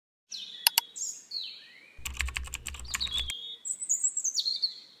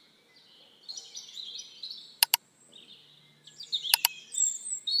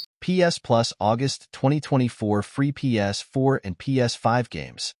PS Plus August 2024 free PS4 and PS5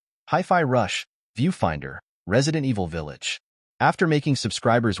 games. Hi-Fi Rush, Viewfinder, Resident Evil Village. After making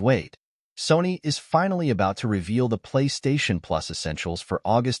subscribers wait, Sony is finally about to reveal the PlayStation Plus Essentials for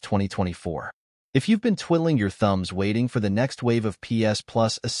August 2024. If you've been twiddling your thumbs waiting for the next wave of PS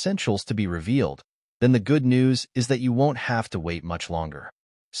Plus Essentials to be revealed, then the good news is that you won't have to wait much longer.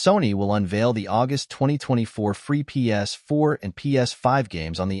 Sony will unveil the August 2024 free PS4 and PS5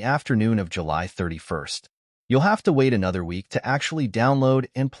 games on the afternoon of July 31st. You'll have to wait another week to actually download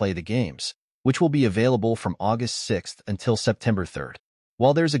and play the games, which will be available from August 6th until September 3rd.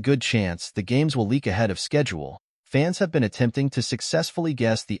 While there's a good chance the games will leak ahead of schedule, fans have been attempting to successfully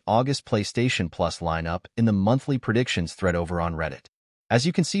guess the August PlayStation Plus lineup in the monthly predictions thread over on Reddit. As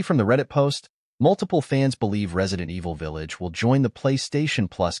you can see from the Reddit post, multiple fans believe Resident Evil Village will join the PlayStation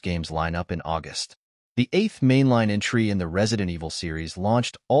Plus games lineup in August. The 8th mainline entry in the Resident Evil series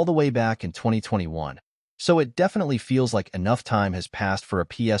launched all the way back in 2021, so it definitely feels like enough time has passed for a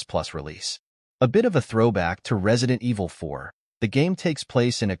PS Plus release. A bit of a throwback to Resident Evil 4, the game takes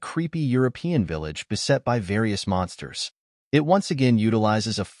place in a creepy European village beset by various monsters. It once again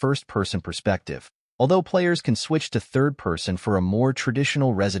utilizes a first-person perspective, although players can switch to third-person for a more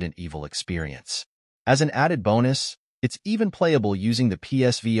traditional Resident Evil experience. As an added bonus, it's even playable using the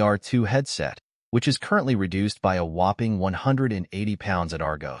PSVR 2 headset, which is currently reduced by a whopping 180 pounds at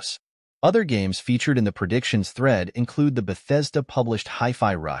Argos. Other games featured in the predictions thread include the Bethesda-published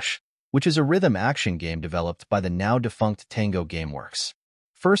Hi-Fi Rush, which is a rhythm action game developed by the now-defunct Tango Gameworks.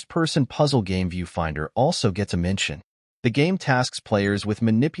 First-person puzzle game Viewfinder also gets a mention. The game tasks players with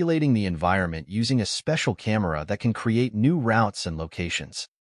manipulating the environment using a special camera that can create new routes and locations.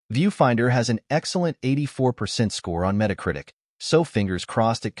 Viewfinder has an excellent 84% score on Metacritic, so fingers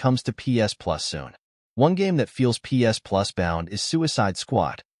crossed it comes to PS Plus soon. One game that feels PS Plus bound is Suicide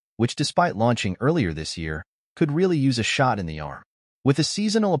Squad, which despite launching earlier this year, could really use a shot in the arm. With a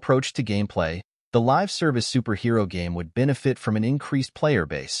seasonal approach to gameplay, the live service superhero game would benefit from an increased player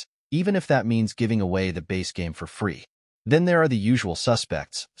base, even if that means giving away the base game for free. Then there are the usual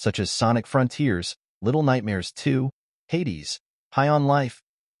suspects, such as Sonic Frontiers, Little Nightmares 2, Hades, High on Life,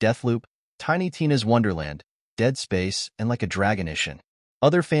 Deathloop, Tiny Tina's Wonderland, Dead Space, and Like a Dragon Ishin.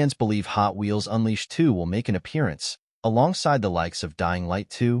 Other fans believe Hot Wheels Unleashed 2 will make an appearance, alongside the likes of Dying Light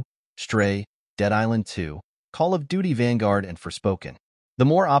 2, Stray, Dead Island 2, Call of Duty Vanguard and Forspoken. The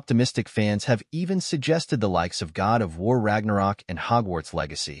more optimistic fans have even suggested the likes of God of War Ragnarok and Hogwarts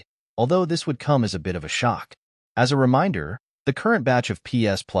Legacy, although this would come as a bit of a shock. As a reminder, the current batch of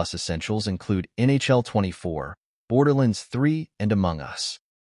PS Plus Essentials include NHL 24, Borderlands 3, and Among Us.